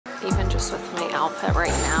even just with my outfit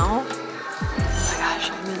right now. Oh my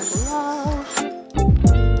gosh, I'm in love.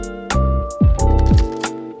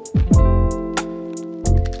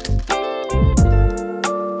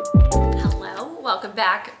 Hello, welcome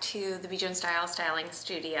back to the BJONESSTYLE styling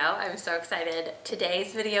studio. I'm so excited.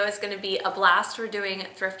 Today's video is going to be a blast. We're doing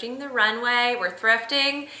Thrifting the Runway. We're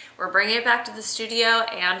thrifting, we're bringing it back to the studio,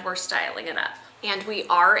 and we're styling it up. And we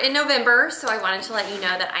are in November, so I wanted to let you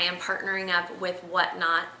know that I am partnering up with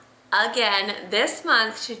Whatnot again this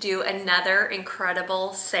month to do another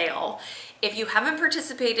incredible sale. If you haven't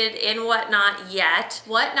participated in Whatnot yet,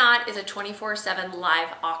 Whatnot is a 24/7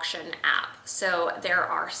 live auction app. So there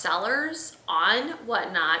are sellers on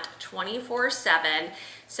Whatnot 24/7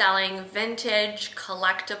 selling vintage,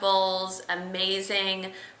 collectibles,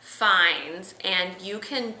 amazing finds, and you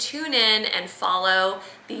can tune in and follow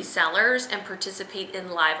these sellers and participate in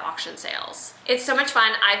live auction sales. It's so much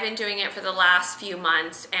fun. I've been doing it for the last few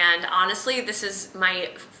months, and honestly, this is my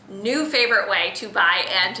new favorite way to buy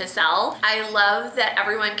and to sell. I love that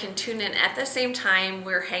everyone can tune in at the same time.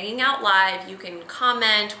 We're hanging out live. You can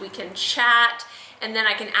comment, we can chat, and then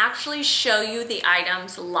I can actually show you the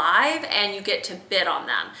items live and you get to bid on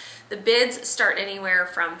them. The bids start anywhere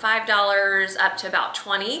from $5 up to about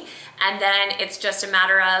 $20, and then it's just a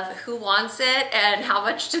matter of who wants it and how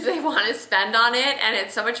much do they want to spend on it, and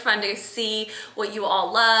it's so much fun to see what you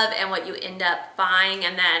all love and what you end up buying.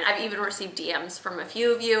 And then I've even received DMs from a few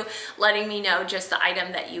of you letting me know just the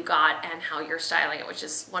item that you got and how you're styling it, which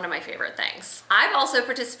is one of my favorite things. I've also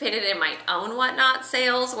participated in my own Whatnot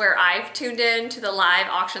sales where I've tuned in to the live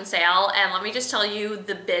auction sale, and let me just tell you,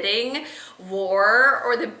 the bidding war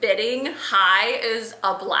or the bidding high is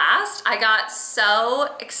a blast. I got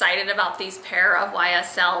so excited about these pair of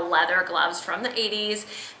YSL leather gloves from the 80s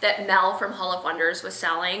that Mel from Hall of Wonders was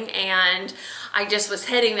selling, and I just was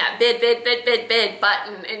hitting that bid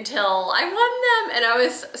button until I won them, and I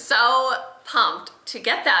was so pumped to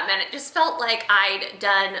get them, and it just felt like I'd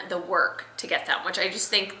done the work to get them, which I just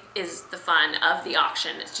think is the fun of the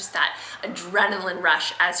auction. It's just that adrenaline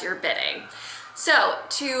rush as you're bidding. So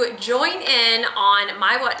to join in on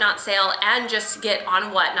my Whatnot sale and just get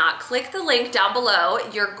on Whatnot, click the link down below.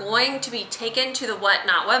 You're going to be taken to the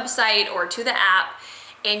Whatnot website or to the app,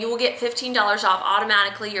 and you will get $15 off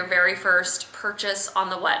automatically your very first purchase on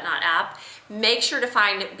the Whatnot app. Make sure to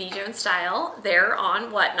find BJONESSTYLE there on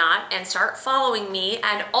Whatnot and start following me.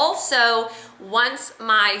 And also, once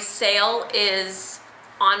my sale is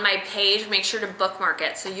on my page, make sure to bookmark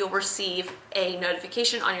it so you'll receive a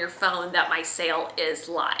notification on your phone that my sale is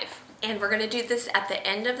live. And we're gonna do this at the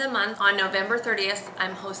end of the month. On November 30th,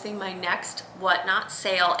 I'm hosting my next Whatnot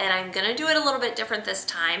sale, and I'm gonna do it a little bit different this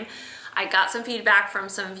time. I got some feedback from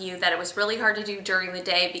some of you that it was really hard to do during the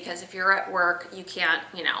day because if you're at work, you can't,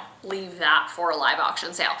 leave that for a live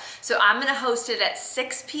auction sale. So I'm gonna host it at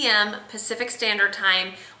 6 p.m. Pacific Standard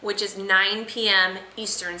Time, which is 9 p.m.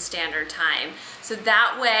 Eastern Standard Time. So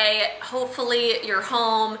that way, hopefully you're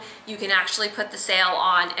home, you can actually put the sale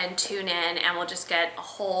on and tune in, and we'll just get a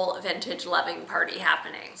whole vintage loving party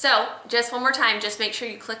happening. So just one more time, just make sure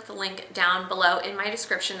you click the link down below in my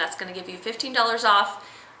description. That's gonna give you $15 off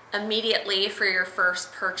immediately for your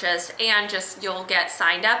first purchase, and just you'll get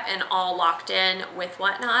signed up and all locked in with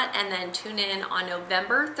Whatnot, and then tune in on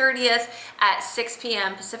November 30th at 6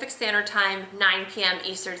 p.m. Pacific Standard Time, 9 p.m.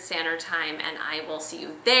 Eastern Standard Time, and I will see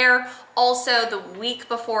you there. Also, the week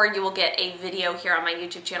before, you will get a video here on my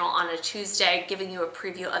YouTube channel on a Tuesday giving you a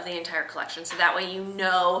preview of the entire collection, so that way you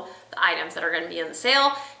know the items that are going to be in the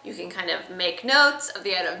sale. You can kind of make notes of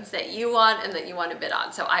the items that you want and that you want to bid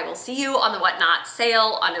on. So I will see you on the Whatnot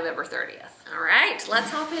sale on November 30th. All right,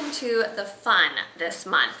 let's hop into the fun this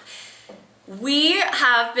month. We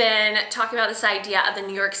have been talking about this idea of the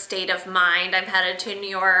New York state of mind. I'm headed to New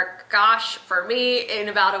York, gosh, for me, in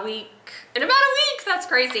about a week. That's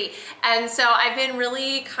crazy. And so I've been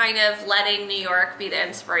really kind of letting New York be the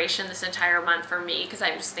inspiration this entire month for me, because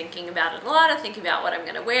I'm just thinking about it a lot. I'm thinking about what I'm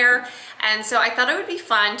gonna wear. And so I thought it would be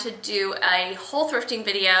fun to do a whole thrifting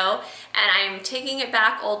video, and I'm taking it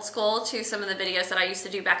back old school to some of the videos that I used to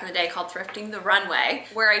do back in the day called Thrifting the Runway,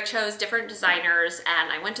 where I chose different designers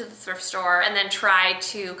and I went to the thrift store and then tried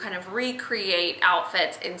to kind of recreate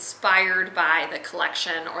outfits inspired by the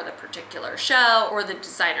collection or the particular show or the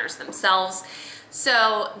designers themselves.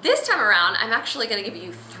 So this time around, I'm actually gonna give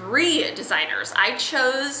you 3 designers. I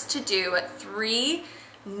chose to do 3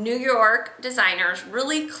 New York designers,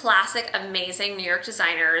 really classic, amazing New York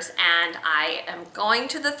designers, and I am going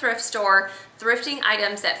to the thrift store, thrifting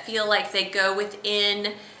items that feel like they go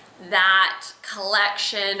within that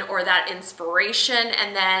collection or that inspiration.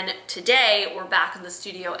 And then today we're back in the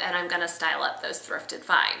studio and I'm gonna style up those thrifted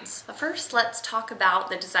finds. But first, let's talk about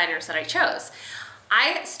the designers that I chose.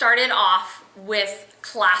 I started off with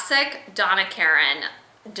classic Donna Karan.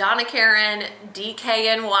 Donna Karan,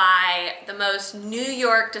 DKNY, the most New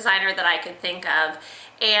York designer that I could think of.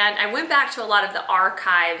 And I went back to a lot of the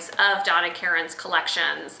archives of Donna Karan's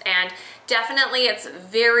collections, and definitely it's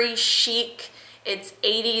very chic. It's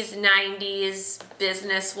 80s, 90s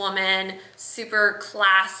businesswoman, super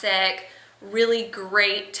classic, really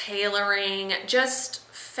great tailoring, just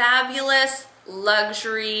fabulous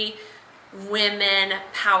luxury women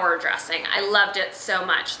power dressing. I loved it so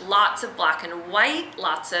much. Lots of black and white,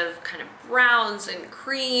 lots of kind of browns and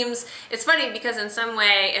creams. It's funny because in some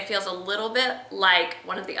way it feels a little bit like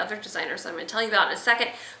one of the other designers I'm going to tell you about in a second,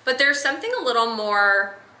 but there's something a little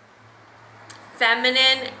more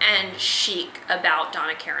feminine and chic about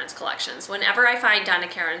Donna Karan's collections. Whenever I find Donna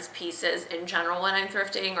Karan's pieces in general when I'm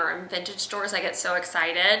thrifting or in vintage stores, I get so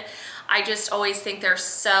excited. I just always think they're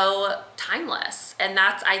so timeless. And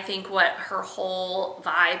that's, I think, what her whole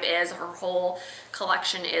vibe is, her whole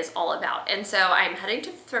collection is all about. And so I'm heading to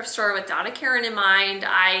the thrift store with Donna Karan in mind.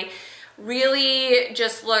 I really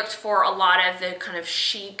just looked for a lot of the kind of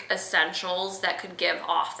chic essentials that could give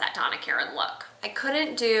off that Donna Karan look. I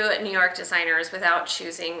couldn't do New York designers without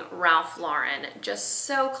choosing Ralph Lauren. Just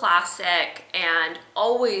so classic and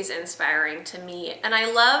always inspiring to me. And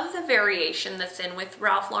I love the variation that's in with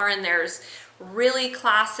Ralph Lauren. There's really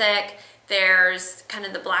classic, there's kind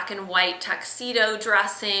of the black and white tuxedo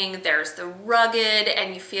dressing, there's the rugged,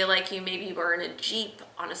 and you feel like you maybe were in a Jeep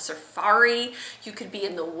on a safari. You could be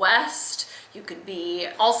in the West. You could be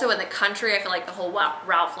also in the country. I feel like the whole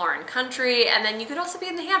Ralph Lauren country. And then you could also be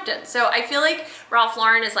in the Hamptons. So I feel like Ralph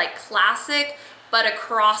Lauren is like classic, but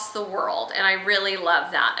across the world. And I really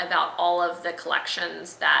love that about all of the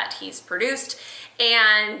collections that he's produced.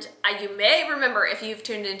 And you may remember, if you've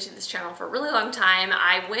tuned into this channel for a really long time,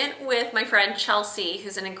 I went with my friend Chelsea,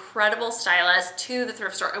 who's an incredible stylist, to the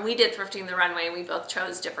thrift store, and we did Thrifting the Runway, and we both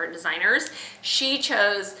chose different designers. She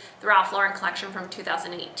chose the Ralph Lauren collection from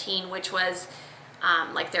 2018, which was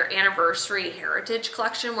like their anniversary heritage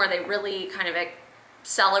collection, where they really kind of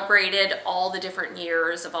celebrated all the different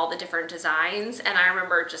years of all the different designs. And I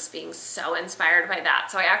remember just being so inspired by that.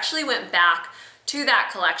 So I actually went back to that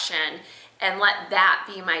collection and let that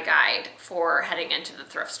be my guide for heading into the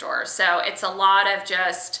thrift store. So it's a lot of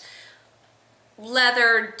just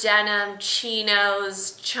leather, denim,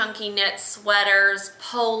 chinos, chunky knit sweaters,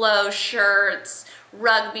 polo shirts,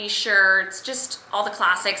 rugby shirts, just all the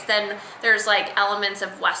classics. Then there's like elements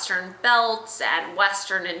of Western belts and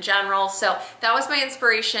Western in general. So that was my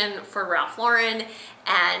inspiration for Ralph Lauren,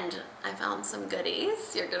 and I found some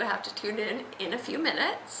goodies. You're gonna have to tune in a few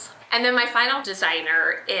minutes. And then my final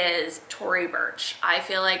designer is Tory Burch. I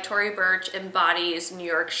feel like Tory Burch embodies New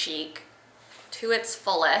York chic to its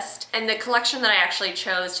fullest. And the collection that I actually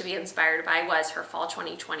chose to be inspired by was her Fall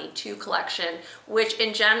 2022 collection, which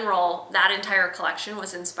in general, that entire collection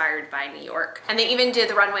was inspired by New York. And they even did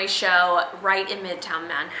the runway show right in Midtown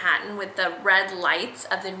Manhattan with the red lights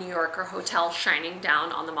of the New Yorker hotel shining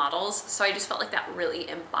down on the models. So I just felt like that really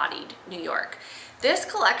embodied New York. This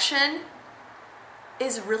collection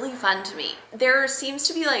is really fun to me. There seems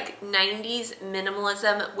to be like 90s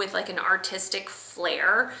minimalism with like an artistic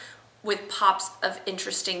flair with pops of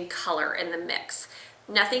interesting color in the mix.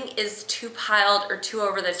 Nothing is too piled or too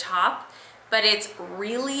over the top, but it's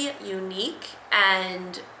really unique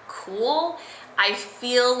and cool. I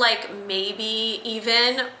feel like maybe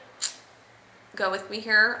even, go with me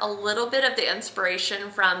here, a little bit of the inspiration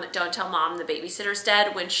from Don't Tell Mom the Babysitter's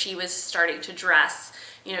Dead when she was starting to dress,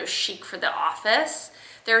 you know, chic for the office.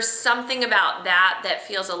 There's something about that that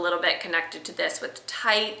feels a little bit connected to this, with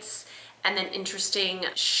tights and then interesting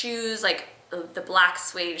shoes, like the black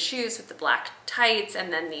suede shoes with the black tights,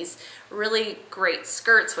 and then these really great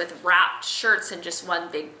skirts with wrapped shirts and just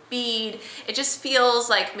one big bead. It just feels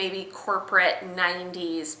like maybe corporate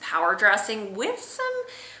 90s power dressing with some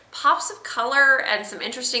pops of color and some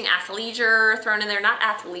interesting athleisure thrown in there. Not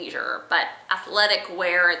athleisure, but athletic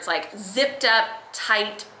wear. It's like zipped up,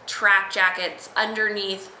 tight track jackets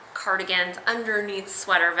underneath cardigans, underneath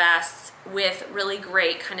sweater vests, with really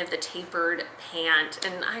great kind of the tapered pant.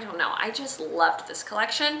 And I don't know, I just loved this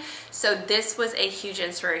collection. So this was a huge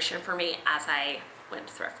inspiration for me as I went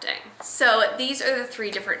thrifting. So these are the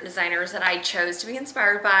 3 different designers that I chose to be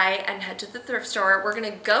inspired by and head to the thrift store. We're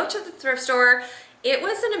gonna go to the thrift store. It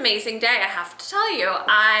was an amazing day, I have to tell you.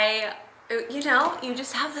 I you know, you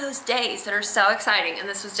just have those days that are so exciting, and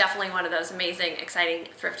this was definitely one of those amazing, exciting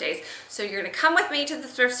thrift days. So you're gonna come with me to the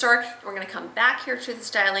thrift store, we're gonna come back here to the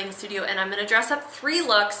styling studio, and I'm gonna dress up 3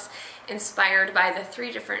 looks inspired by the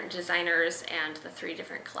 3 different designers and the 3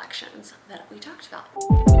 different collections that we talked about.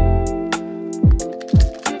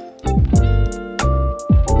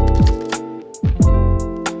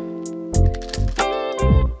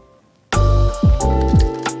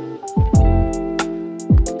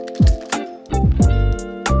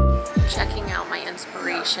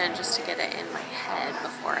 Just to get it in my head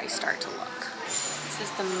before I start to look. This is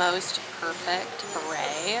the most perfect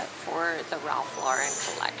beret for the Ralph Lauren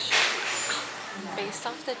collection. Based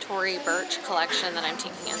off the Tory Burch collection that I'm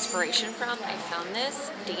taking inspiration from, I found this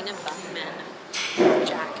Dana Buckman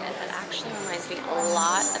jacket that actually reminds me a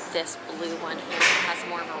lot of this blue one here. It has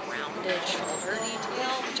more of a rounded shoulder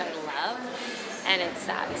detail, which I love. And it's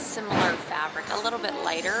that similar fabric, a little bit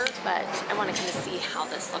lighter, but I want to kind of see how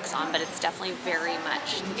this looks on, but it's definitely very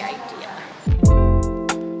much the idea.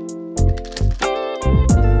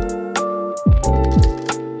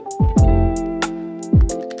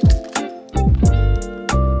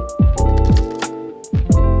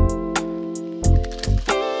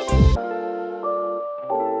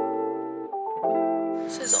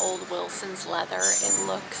 This is Old Wilson's leather. It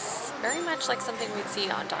looks very much like something we'd see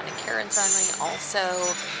on Donna and Karan's runway,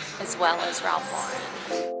 also as well as Ralph Lauren.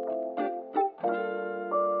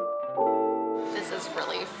 This is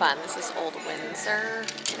really fun. This is Old Windsor.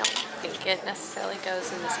 I don't think it necessarily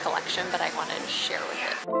goes in this collection, but I wanted to share with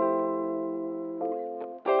it.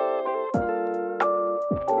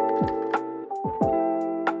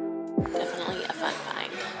 Definitely a fun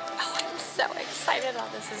find. Oh, I'm so excited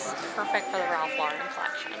about this. This is perfect for the Ralph Lauren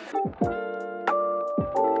collection.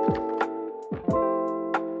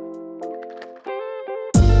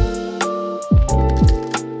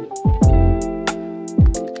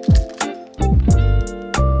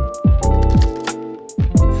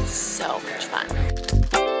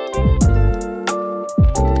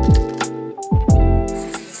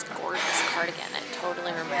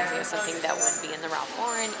 Something that would be in the Ralph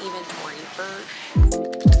Lauren, even Tory Burch.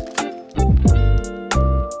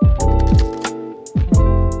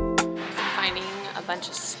 I'm finding a bunch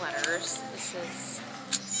of sweaters. This is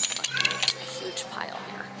a huge pile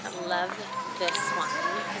here. I love this one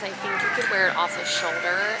because I think you could wear it off the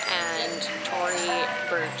shoulder, and Tory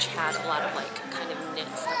Burch had a lot of like kind of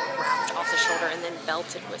knits that were wrapped off the shoulder and then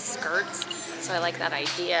belted with skirts. So I like that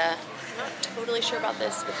idea. I'm not totally sure about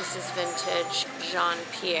this, but this is vintage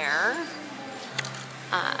Jean-Pierre.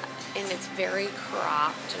 And it's very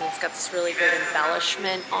cropped, and it's got this really good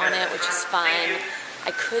embellishment on it, which is fun.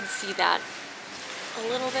 I could see that a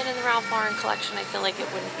little bit in the Ralph Lauren collection. I feel like it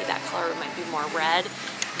wouldn't be that color, it might be more red.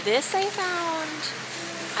 This I found,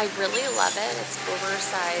 I really love it. It's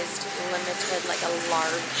oversized, limited, like a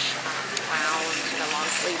large brown kind of long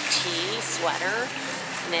sleeve tee sweater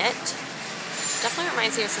knit. Definitely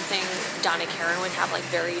reminds me of something Donna Karan would have, like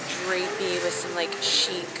very drapey with some like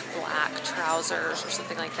chic black trousers or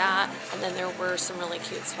something like that. And then there were some really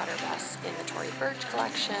cute sweater vests in the Tory Burch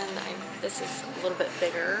collection. This is a little bit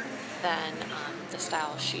bigger than the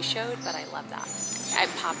style she showed, but I love that. I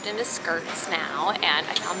popped into skirts now, and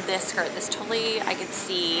I found this skirt. This totally I could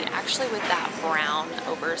see actually with that brown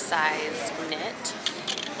oversized knit.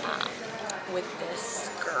 With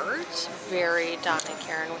this skirt, very Donna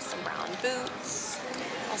Karan with some brown boots.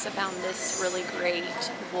 Also found this really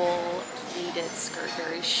great wool pleated skirt,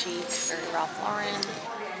 very chic, very Ralph Lauren.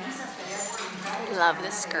 Love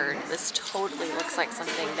this skirt. This totally looks like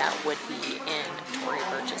something that would be in Tory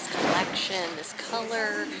Burch's collection. This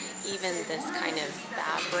color, even this kind of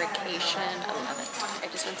fabrication. I love it.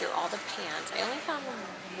 I just went through all the pants. I only found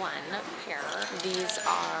one pair. These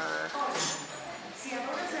are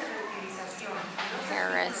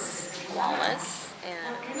Paris Wallace,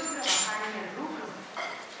 and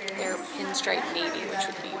they're pinstripe navy, which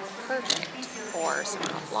would be perfect for some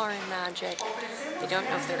Ralph Lauren magic. I don't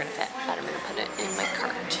know if they're gonna fit, but I'm gonna put it in my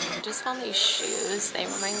cart. I just found these shoes. They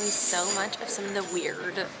remind me so much of some of the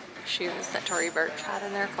weird shoes that Tory Burch had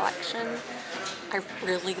in their collection. I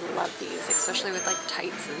really love these, especially with like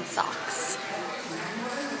tights and socks.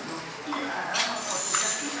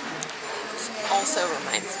 This also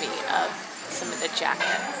reminds me of some of the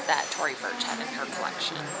jackets that Tory Burch had in her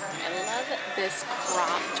collection. I love this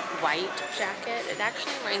cropped white jacket. It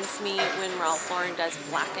actually reminds me when Ralph Lauren does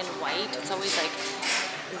black and white. It's always like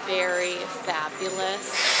very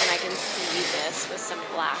fabulous, and I can see this with some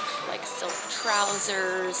black like silk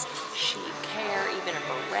trousers, chic hair, even a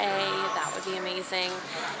beret. That would be amazing.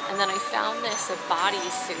 And then I found this a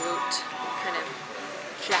bodysuit, kind of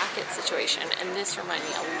jacket situation, and this reminded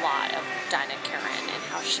me a lot of Donna Karan and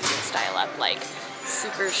how she would style up like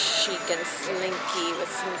super chic and slinky with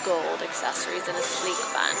some gold accessories and a sleek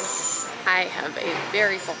bun. I have a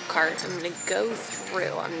very full cart. I'm going to go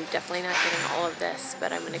through. I'm definitely not getting all of this,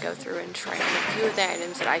 but I'm going to go through and try on a few of the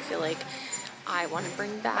items that I feel like I want to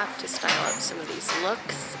bring back to style up some of these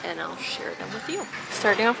looks, and I'll share them with you.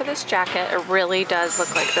 Starting off with this jacket, it really does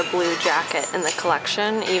look like the blue jacket in the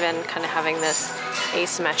collection, even kind of having this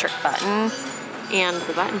asymmetric button, and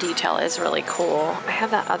the button detail is really cool. I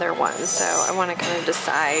have that other one, so I want to kind of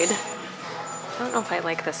decide. I don't know if I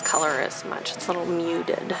like this color as much. It's a little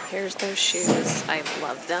muted. Here's those shoes. I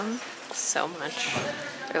love them so much.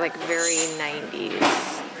 They're like very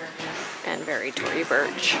 90s. And very Tory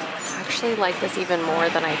Burch. I actually like this even more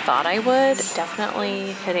than I thought I would.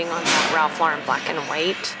 Definitely hitting on that Ralph Lauren black and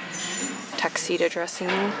white tuxedo dressing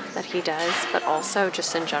that he does, but also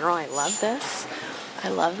just in general, I love this. I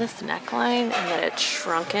love this neckline and that it's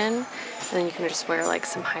shrunken, and then you can just wear like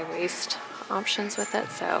some high waist options with it.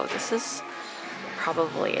 So this is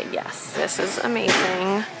probably a yes. This is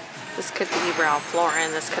amazing. This could be Ralph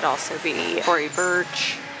Lauren. This could also be Tory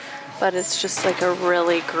Burch. But it's just like a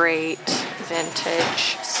really great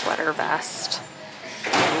vintage sweater vest.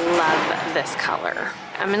 I love this color.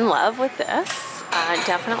 I'm in love with this.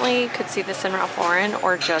 Definitely could see this in Ralph Lauren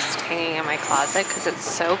or just hanging in my closet because it's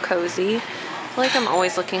so cozy. I feel like I'm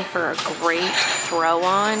always looking for a great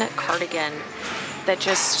throw-on cardigan that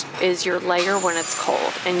just is your layer when it's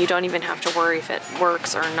cold, and you don't even have to worry if it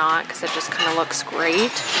works or not because it just kind of looks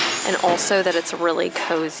great. And also that it's really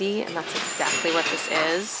cozy, and that's exactly what this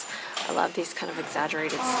is. I love these kind of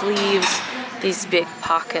exaggerated sleeves, these big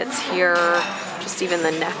pockets here. Just even the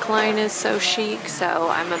neckline is so chic, so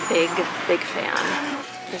I'm a big, big fan.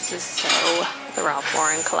 This is so the Ralph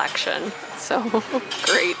Lauren collection. So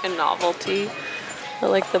great and novelty. I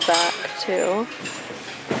like the back too.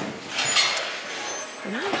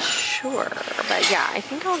 I'm not sure, but yeah, I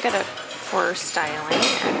think I'll get it for styling,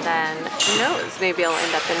 and then who knows, maybe I'll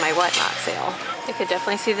end up in my whatnot sale. I could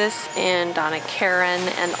definitely see this in Donna Karan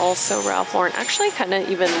and also Ralph Lauren. Actually, kind of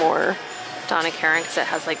even more Donna Karan because it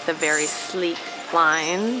has like the very sleek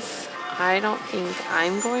lines. I don't think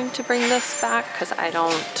I'm going to bring this back because I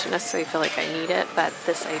don't necessarily feel like I need it, but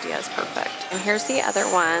this idea is perfect. And here's the other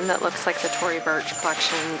one that looks like the Tory Burch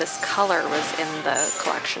collection. This color was in the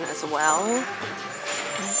collection as well.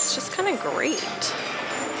 And it's just kind of great.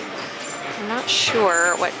 I'm not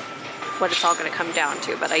sure what it's all going to come down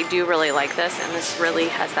to, but I do really like this, and this really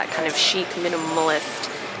has that kind of chic, minimalist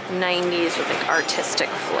 90s with like artistic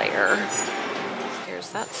flair.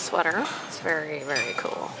 Here's that sweater. It's very, very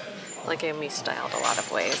cool. Like it can be styled a lot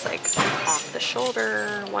of ways, like off the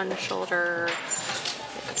shoulder, one shoulder,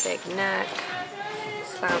 like a big neck,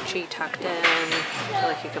 slouchy, tucked in. I feel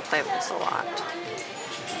like you could play with this a lot.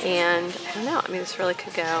 And I don't know, I mean, this really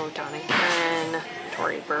could go Donna Karan,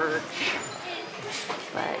 Tory Burch,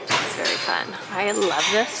 but it's very fun. I love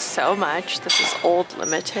this so much. This is old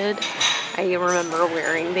limited. I remember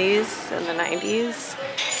wearing these in the 90s,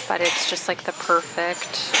 but it's just like the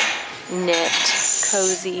perfect knit,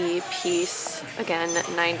 cozy piece. Again,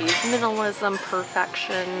 90s minimalism,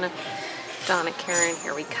 perfection. Donna Karan,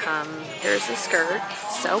 here we come. Here's the skirt,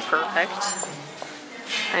 so perfect.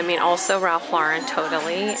 I mean, also Ralph Lauren,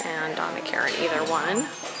 totally, and Donna Karan, either one.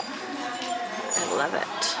 I love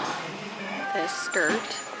it. This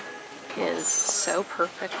skirt is so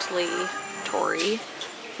perfectly Tory.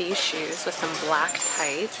 These shoes with some black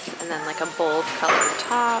tights and then like a bold colored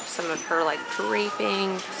top, some of her like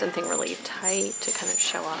draping, something really tight to kind of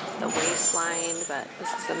show off the waistline, but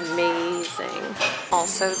this is amazing.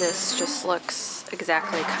 Also, this just looks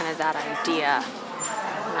exactly kind of that idea,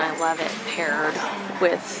 and I love it paired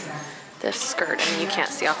with this skirt. I mean, you can't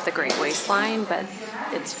see off the great waistline, but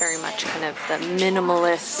it's very much kind of the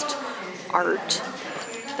minimalist art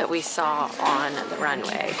that we saw on the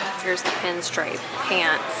runway. Here's the pinstripe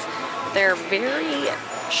pants. They're very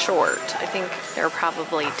short. I think they're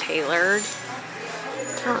probably tailored.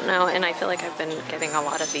 I don't know, and I feel like I've been getting a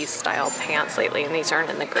lot of these style pants lately, and these aren't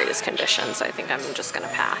in the greatest condition, so I think I'm just gonna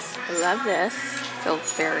pass. I love this.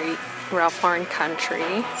 Feels very Ralph Lauren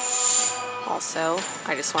country. Also,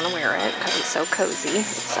 I just want to wear it because it's so cozy.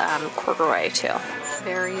 It's corduroy too.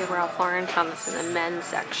 Very Ralph Lauren. Found this in the men's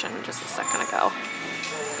section just a second ago.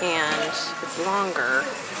 And it's longer,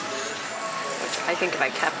 which I think if I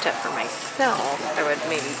kept it for myself, I would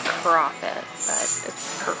maybe crop it, but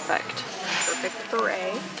it's perfect. Perfect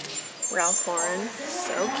beret. Ralph Lauren,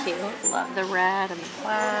 so cute. Love the red and the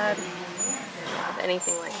plaid. Love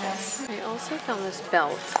anything like this. I also found this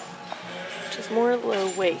belt, which is more low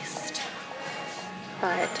waist.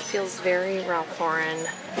 but it feels very Ralph Lauren,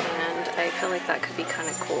 and I feel like that could be kind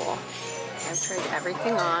of cool. I've tried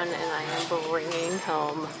everything on, and I am bringing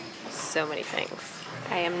home so many things.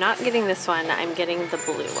 I am not getting this one, I'm getting the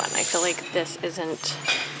blue one. I feel like this isn't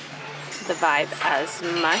the vibe as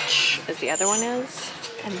much as the other one is.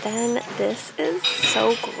 And then this is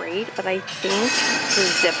so great, but I think the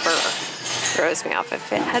zipper throws me off.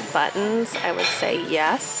 If it had buttons, I would say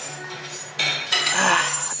yes.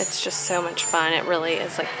 It's just so much fun. It really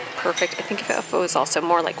is like perfect. I think if it was also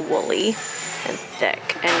more like woolly and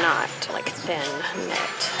thick and not like thin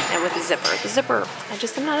knit. And with the zipper, I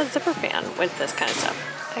just am not a zipper fan with this kind of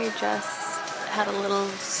stuff. I just had a little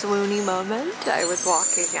swoony moment. I was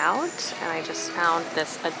walking out and I just found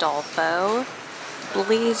this Adolfo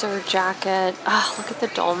blazer jacket. Oh, look at the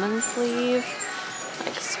dolman sleeve,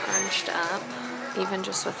 like scrunched up, even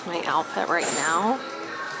just with my outfit right now.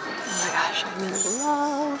 Oh my gosh, I'm in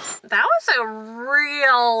love. That was a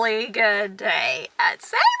really good day at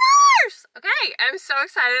Savers. Okay, I'm so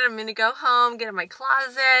excited. I'm gonna go home, get in my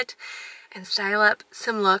closet, and style up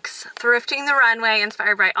some looks. Thrifting the Runway,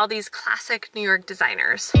 inspired by all these classic New York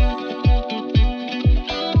designers.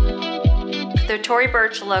 The Tory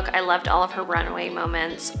Burch look, I loved all of her runway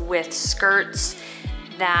moments with skirts,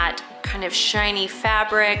 that kind of shiny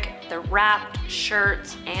fabric, the wrapped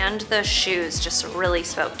shirts, and the shoes just really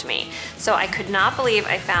spoke to me. So I could not believe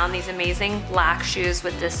I found these amazing black shoes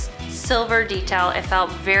with this silver detail. It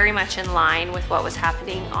felt very much in line with what was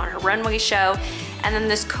happening on her runway show. And then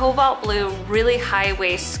this cobalt blue, really high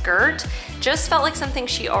waist skirt just felt like something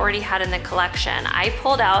she already had in the collection. I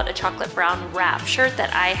pulled out a chocolate brown wrap shirt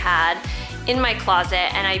that I had in my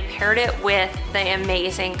closet, and I paired it with the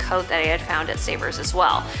amazing coat that I had found at Savers as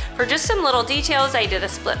well. For just some little details, I did a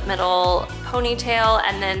split middle ponytail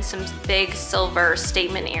and then some big silver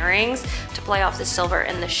statement earrings to play off the silver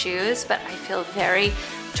in the shoes, but I feel very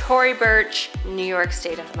Tory Burch, New York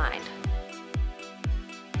state of mind.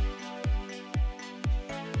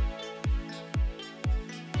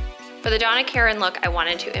 For the Donna Karan look, I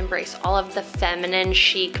wanted to embrace all of the feminine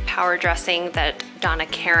chic power dressing that Donna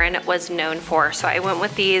Karan was known for. So I went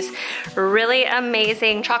with these really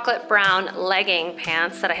amazing chocolate brown legging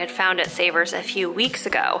pants that I had found at Savers a few weeks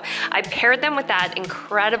ago. I paired them with that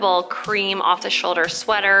incredible cream off the shoulder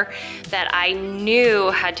sweater that I knew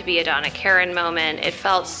had to be a Donna Karan moment. It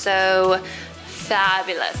felt so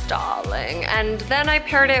fabulous, darling. And then I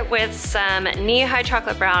paired it with some knee-high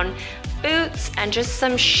chocolate brown boots and just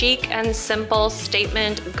some chic and simple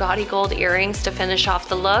statement gaudy gold earrings to finish off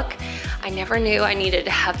the look. I never knew I needed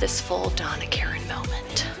to have this full Donna Karan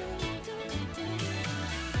moment.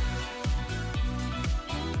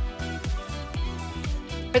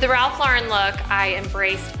 For the Ralph Lauren look, I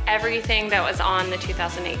embraced everything that was on the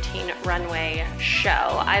 2018 runway show.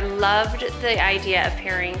 I loved the idea of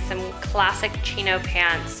pairing some classic chino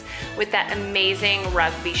pants with that amazing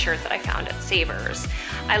rugby shirt that I found at Savers.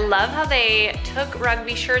 I love how they took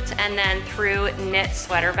rugby shirts and then threw knit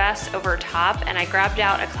sweater vests over top, and I grabbed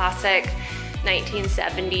out a classic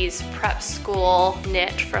 1970s prep school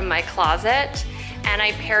knit from my closet, and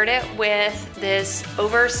I paired it with this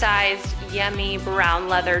oversized yummy brown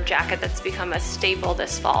leather jacket that's become a staple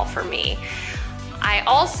this fall for me. I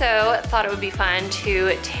also thought it would be fun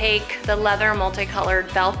to take the leather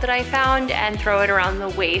multicolored belt that I found and throw it around the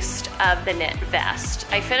waist of the knit vest.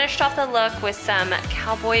 I finished off the look with some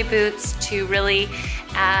cowboy boots to really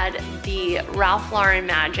add the Ralph Lauren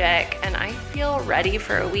magic, and I feel ready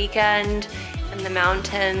for a weekend in the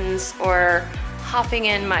mountains or hopping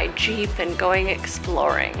in my Jeep and going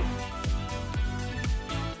exploring.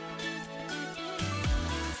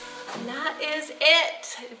 Is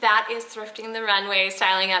it. That is Thrifting the Runway,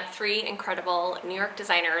 styling up 3 incredible New York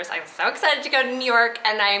designers. I'm so excited to go to New York,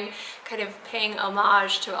 and I'm kind of paying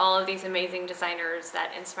homage to all of these amazing designers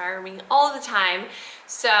that inspire me all the time.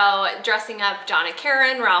 So dressing up Donna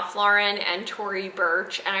Karan, Ralph Lauren, and Tory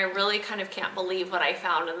Burch, and I really kind of can't believe what I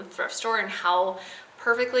found in the thrift store and how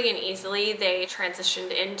perfectly and easily they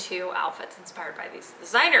transitioned into outfits inspired by these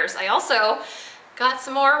designers. I also got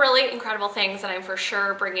some more really incredible things that I'm for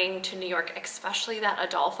sure bringing to New York, especially that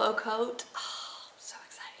Adolfo coat. Oh, I'm so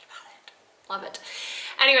excited about it. Love it.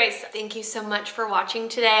 Anyways, thank you so much for watching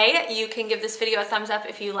today. You can give this video a thumbs up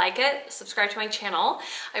if you like it. Subscribe to my channel.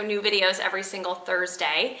 I have new videos every single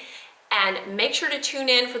Thursday. And make sure to tune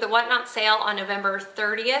in for the Whatnot sale on November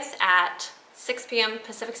 30th at 6 p.m.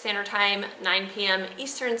 Pacific Standard Time, 9 p.m.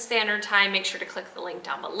 Eastern Standard Time. Make sure to click the link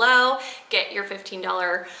down below. Get your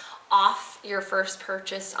 $15 off your first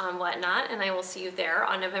purchase on Whatnot, and I will see you there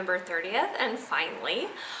on November 30th. And finally,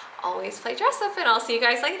 always play dress up, and I'll see you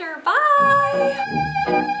guys later. Bye!